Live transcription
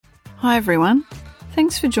Hi everyone,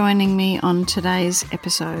 thanks for joining me on today's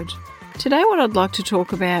episode. Today what I'd like to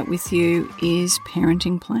talk about with you is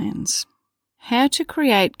parenting plans. How to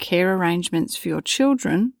create care arrangements for your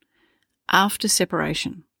children after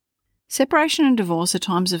separation. Separation and divorce are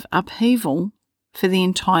times of upheaval for the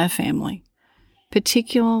entire family,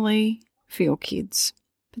 particularly for your kids.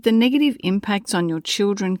 But the negative impacts on your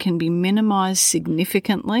children can be minimised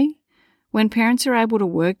significantly when parents are able to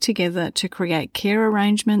work together to create care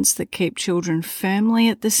arrangements that keep children firmly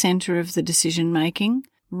at the centre of the decision-making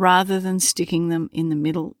rather than sticking them in the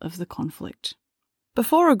middle of the conflict.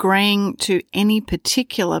 Before agreeing to any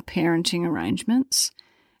particular parenting arrangements,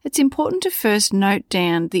 it's important to first note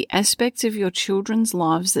down the aspects of your children's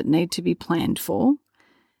lives that need to be planned for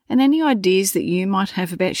and any ideas that you might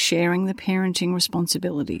have about sharing the parenting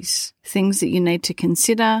responsibilities, things that you need to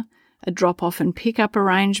consider, a drop-off and pick-up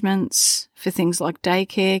arrangements for things like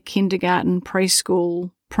daycare, kindergarten, preschool,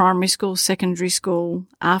 primary school, secondary school,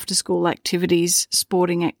 after-school activities,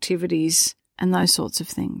 sporting activities, and those sorts of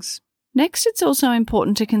things. Next, it's also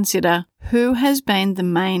important to consider who has been the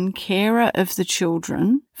main carer of the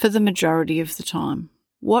children for the majority of the time.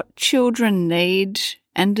 What children need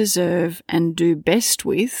and deserve and do best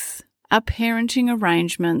with are parenting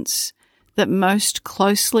arrangements that most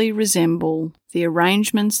closely resemble the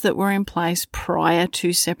arrangements that were in place prior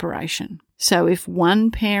to separation. So if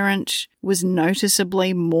one parent was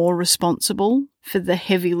noticeably more responsible for the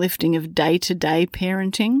heavy lifting of day-to-day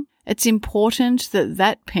parenting, it's important that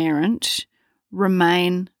that parent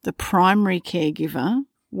remain the primary caregiver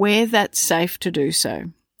where that's safe to do so.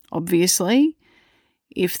 Obviously,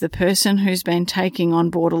 if the person who's been taking on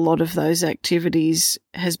board a lot of those activities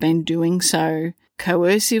has been doing so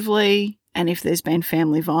coercively, and if there's been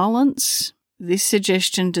family violence, this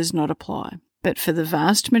suggestion does not apply. But for the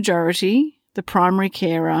vast majority, the primary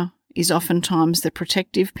carer is oftentimes the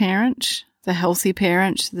protective parent, the healthy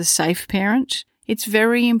parent, the safe parent. It's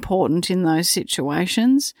very important in those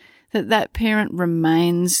situations that that parent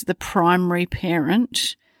remains the primary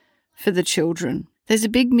parent for the children. There's a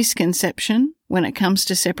big misconception when it comes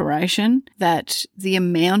to separation that the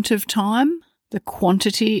amount of time, the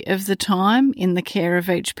quantity of the time in the care of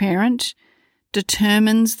each parent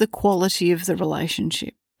determines the quality of the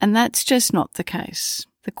relationship. And that's just not the case.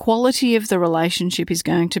 The quality of the relationship is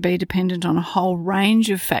going to be dependent on a whole range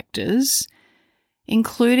of factors,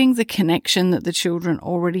 including the connection that the children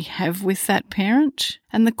already have with that parent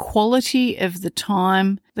and the quality of the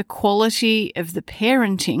time, the quality of the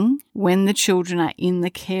parenting when the children are in the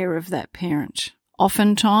care of that parent.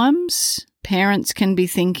 Oftentimes, parents can be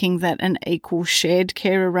thinking that an equal shared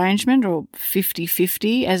care arrangement, or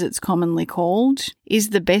 50-50 as it's commonly called, is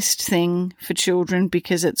the best thing for children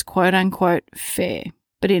because it's quote-unquote fair.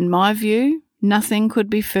 But in my view, nothing could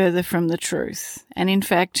be further from the truth. And in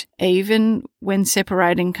fact, even when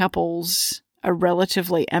separating couples are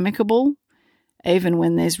relatively amicable, even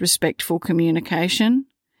when there's respectful communication,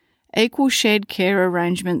 equal shared care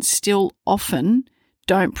arrangements still often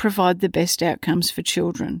don't provide the best outcomes for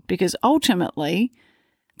children because ultimately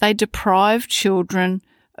they deprive children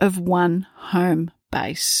of one home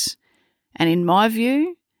base. And in my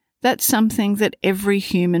view, that's something that every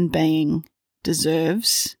human being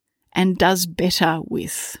deserves and does better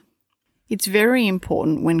with. It's very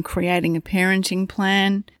important when creating a parenting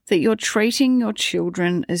plan that you're treating your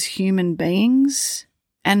children as human beings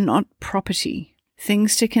and not property.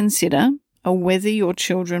 Things to consider are whether your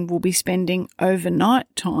children will be spending overnight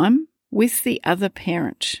time with the other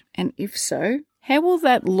parent, and if so, how will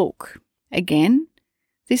that look? Again,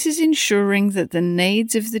 this is ensuring that the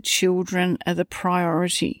needs of the children are the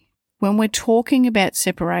priority. When we're talking about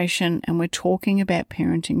separation and we're talking about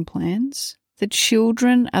parenting plans, the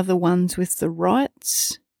children are the ones with the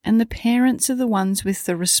rights and the parents are the ones with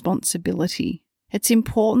the responsibility. It's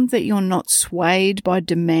important that you're not swayed by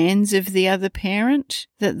demands of the other parent,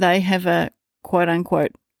 that they have a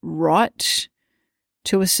quote-unquote right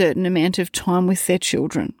to a certain amount of time with their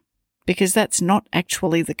children, because that's not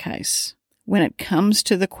actually the case. When it comes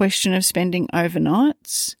to the question of spending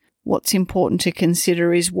overnights, what's important to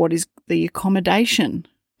consider is what is the accommodation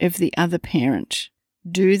of the other parent.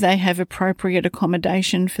 Do they have appropriate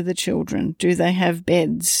accommodation for the children? Do they have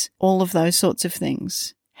beds? All of those sorts of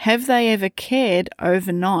things. Have they ever cared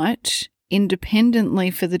overnight independently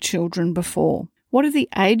for the children before? What are the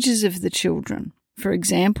ages of the children? For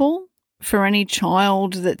example, for any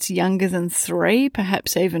child that's younger than 3,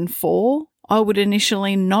 perhaps even 4, I would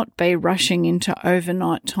initially not be rushing into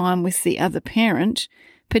overnight time with the other parent,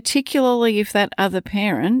 particularly if that other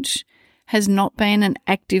parent has not been an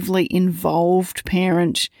actively involved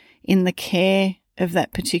parent in the care of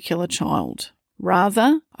that particular child.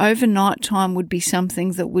 Rather, overnight time would be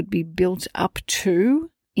something that would be built up to.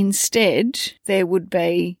 Instead, there would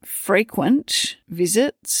be frequent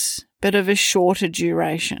visits, but of a shorter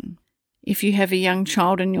duration. If you have a young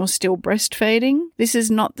child and you're still breastfeeding, this is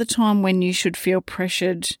not the time when you should feel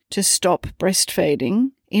pressured to stop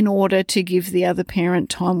breastfeeding in order to give the other parent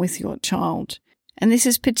time with your child. And this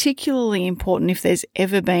is particularly important if there's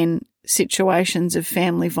ever been situations of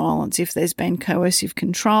family violence, if there's been coercive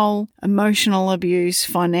control, emotional abuse,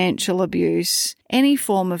 financial abuse, any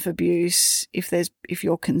form of abuse, if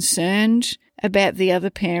you're concerned about the other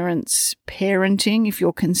parent's parenting, if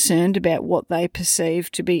you're concerned about what they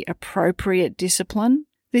perceive to be appropriate discipline,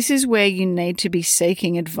 this is where you need to be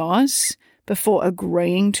seeking advice before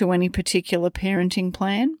agreeing to any particular parenting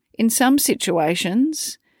plan. In some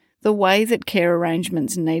situations, the way that care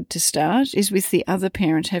arrangements need to start is with the other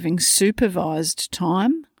parent having supervised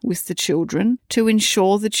time with the children to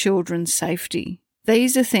ensure the children's safety.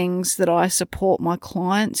 These are things that I support my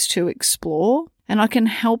clients to explore, and I can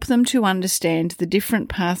help them to understand the different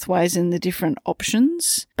pathways and the different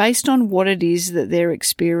options based on what it is that they're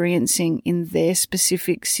experiencing in their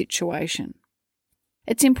specific situation.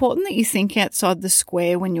 It's important that you think outside the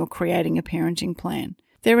square when you're creating a parenting plan.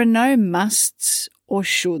 There are no musts or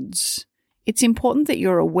shoulds. It's important that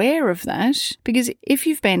you're aware of that, because if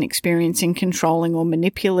you've been experiencing controlling or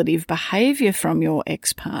manipulative behaviour from your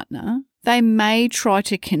ex-partner, they may try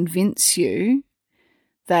to convince you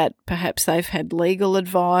that perhaps they've had legal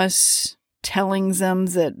advice telling them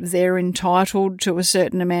that they're entitled to a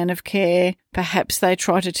certain amount of care. Perhaps they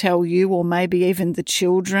try to tell you, or maybe even the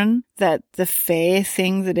children, that the fair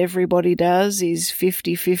thing that everybody does is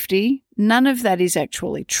 50-50. None of that is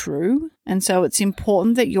actually true, and so it's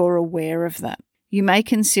important that you're aware of that. You may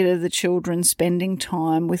consider the children spending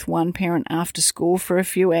time with one parent after school for a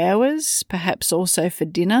few hours, perhaps also for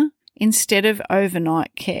dinner, instead of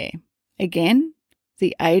overnight care. Again,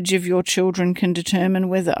 the age of your children can determine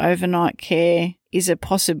whether overnight care is a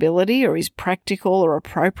possibility or is practical or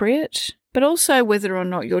appropriate, but also whether or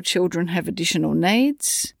not your children have additional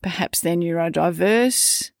needs. Perhaps they're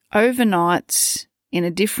neurodiverse. Overnights in a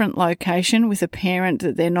different location with a parent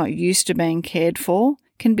that they're not used to being cared for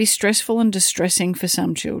can be stressful and distressing for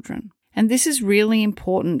some children. And this is really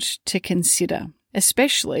important to consider,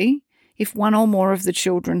 especially if one or more of the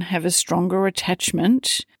children have a stronger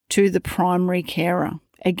attachment to the primary carer.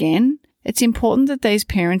 Again, it's important that these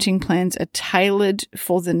parenting plans are tailored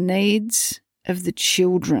for the needs of the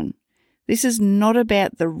children. This is not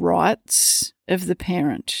about the rights of the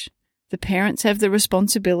parent. The parents have the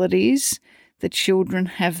responsibilities, the children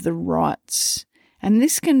have the rights. And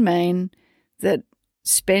this can mean that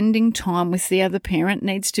spending time with the other parent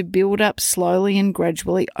needs to build up slowly and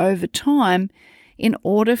gradually over time in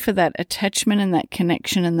order for that attachment and that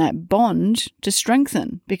connection and that bond to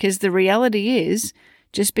strengthen. Because the reality is,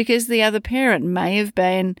 just because the other parent may have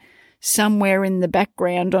been somewhere in the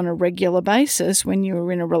background on a regular basis when you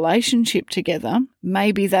were in a relationship together,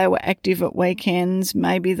 maybe they were active at weekends,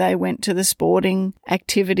 maybe they went to the sporting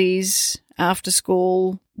activities after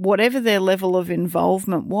school, whatever their level of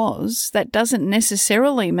involvement was, that doesn't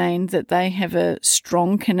necessarily mean that they have a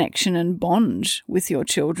strong connection and bond with your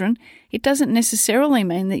children. It doesn't necessarily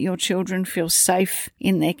mean that your children feel safe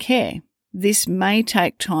in their care. This may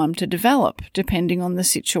take time to develop depending on the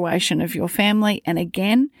situation of your family. And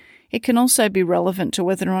again, it can also be relevant to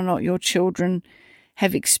whether or not your children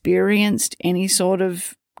have experienced any sort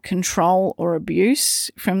of control or abuse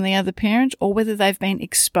from the other parent, or whether they've been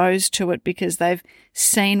exposed to it because they've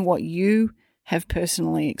seen what you have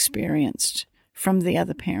personally experienced from the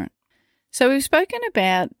other parent. So we've spoken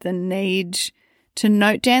about the need to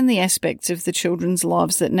note down the aspects of the children's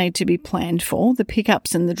lives that need to be planned for, the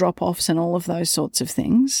pickups and the drop-offs and all of those sorts of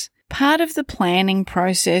things. Part of the planning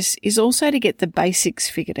process is also to get the basics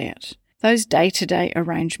figured out, those day-to-day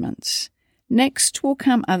arrangements. Next will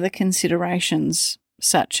come other considerations,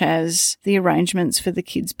 such as the arrangements for the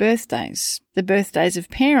kids' birthdays, the birthdays of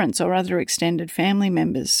parents or other extended family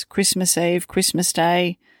members, Christmas Eve, Christmas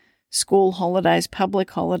Day, school holidays, public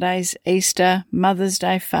holidays, Easter, Mother's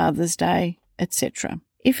Day, Father's Day, etc.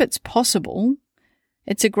 If it's possible,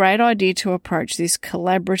 it's a great idea to approach this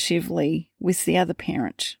collaboratively with the other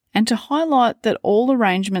parent and to highlight that all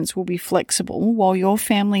arrangements will be flexible while your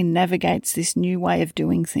family navigates this new way of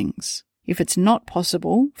doing things. If it's not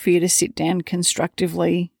possible for you to sit down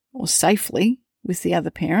constructively or safely with the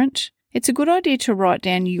other parent, it's a good idea to write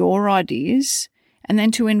down your ideas and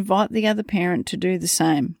then to invite the other parent to do the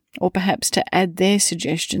same, or perhaps to add their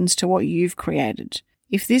suggestions to what you've created.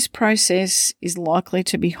 If this process is likely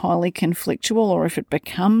to be highly conflictual, or if it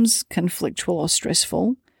becomes conflictual or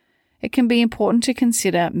stressful, it can be important to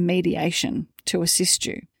consider mediation to assist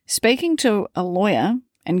you. Speaking to a lawyer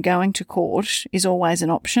and going to court is always an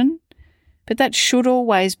option, but that should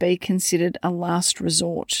always be considered a last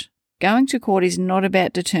resort. Going to court is not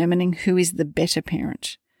about determining who is the better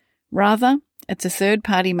parent. Rather, it's a third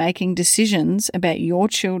party making decisions about your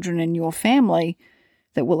children and your family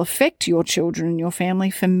that will affect your children and your family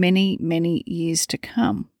for many, many years to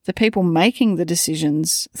come. The people making the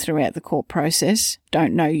decisions throughout the court process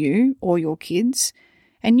don't know you or your kids,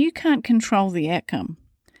 and you can't control the outcome.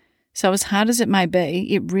 So as hard as it may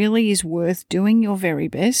be, it really is worth doing your very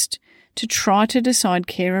best to try to decide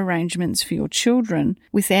care arrangements for your children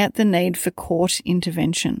without the need for court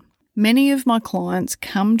intervention. Many of my clients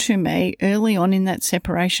come to me early on in that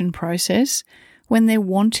separation process when they're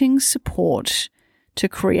wanting support to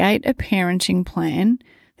create a parenting plan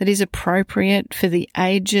that is appropriate for the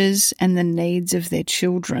ages and the needs of their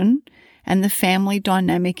children and the family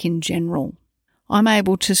dynamic in general. I'm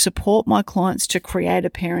able to support my clients to create a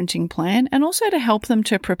parenting plan and also to help them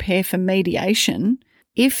to prepare for mediation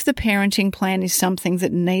if the parenting plan is something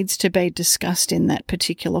that needs to be discussed in that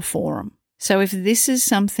particular forum. So if this is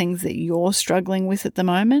something that you're struggling with at the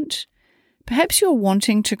moment, perhaps you're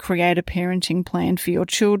wanting to create a parenting plan for your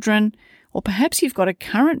children, or perhaps you've got a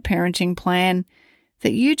current parenting plan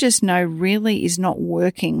that you just know really is not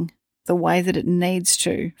working the way that it needs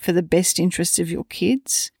to for the best interests of your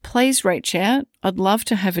kids, please reach out. I'd love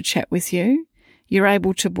to have a chat with you. You're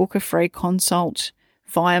able to book a free consult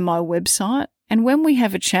via my website, and when we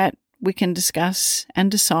have a chat, we can discuss and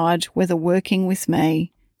decide whether working with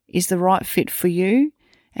me is the right fit for you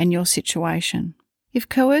and your situation. If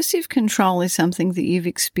coercive control is something that you've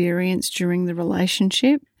experienced during the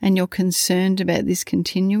relationship and you're concerned about this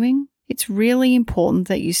continuing, it's really important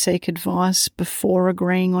that you seek advice before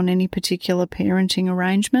agreeing on any particular parenting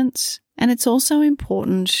arrangements. And it's also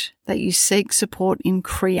important that you seek support in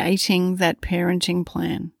creating that parenting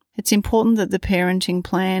plan. It's important that the parenting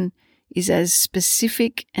plan is as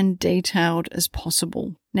specific and detailed as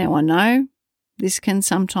possible. Now, I know this can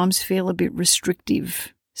sometimes feel a bit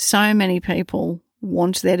restrictive. So many people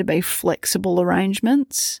want there to be flexible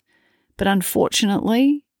arrangements, but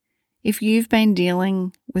unfortunately, if you've been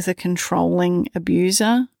dealing with a controlling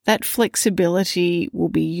abuser, that flexibility will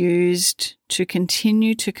be used to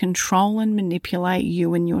continue to control and manipulate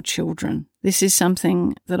you and your children. This is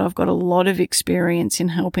something that I've got a lot of experience in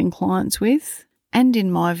helping clients with, and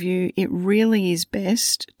in my view, it really is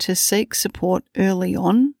best to seek support early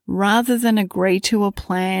on rather than agree to a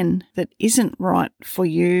plan that isn't right for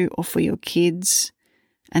you or for your kids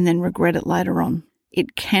and then regret it later on.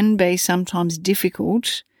 It can be sometimes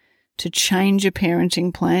difficult to change a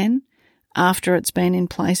parenting plan after it's been in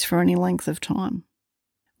place for any length of time.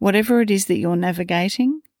 Whatever it is that you're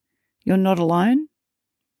navigating, you're not alone,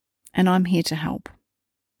 and I'm here to help.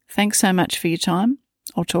 Thanks so much for your time.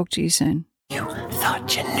 I'll talk to you soon. You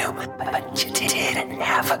thought you knew, but you didn't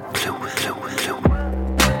have a clue.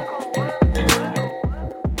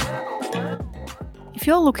 If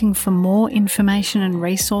you're looking for more information and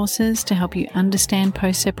resources to help you understand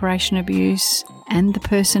post-separation abuse and the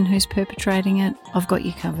person who's perpetrating it, I've got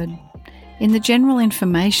you covered. In the general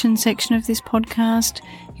information section of this podcast,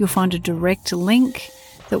 you'll find a direct link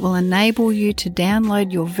that will enable you to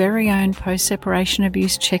download your very own post-separation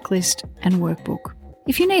abuse checklist and workbook.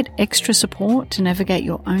 If you need extra support to navigate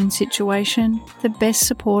your own situation, the best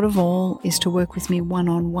support of all is to work with me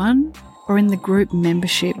one-on-one or in the group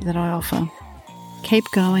membership that I offer. Keep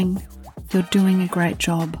going, you're doing a great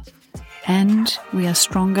job, and we are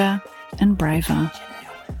stronger and braver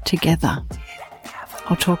together.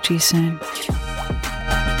 I'll talk to you soon.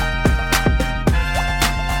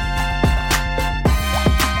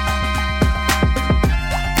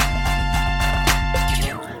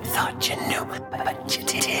 You thought you knew, but you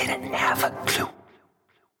didn't have a clue.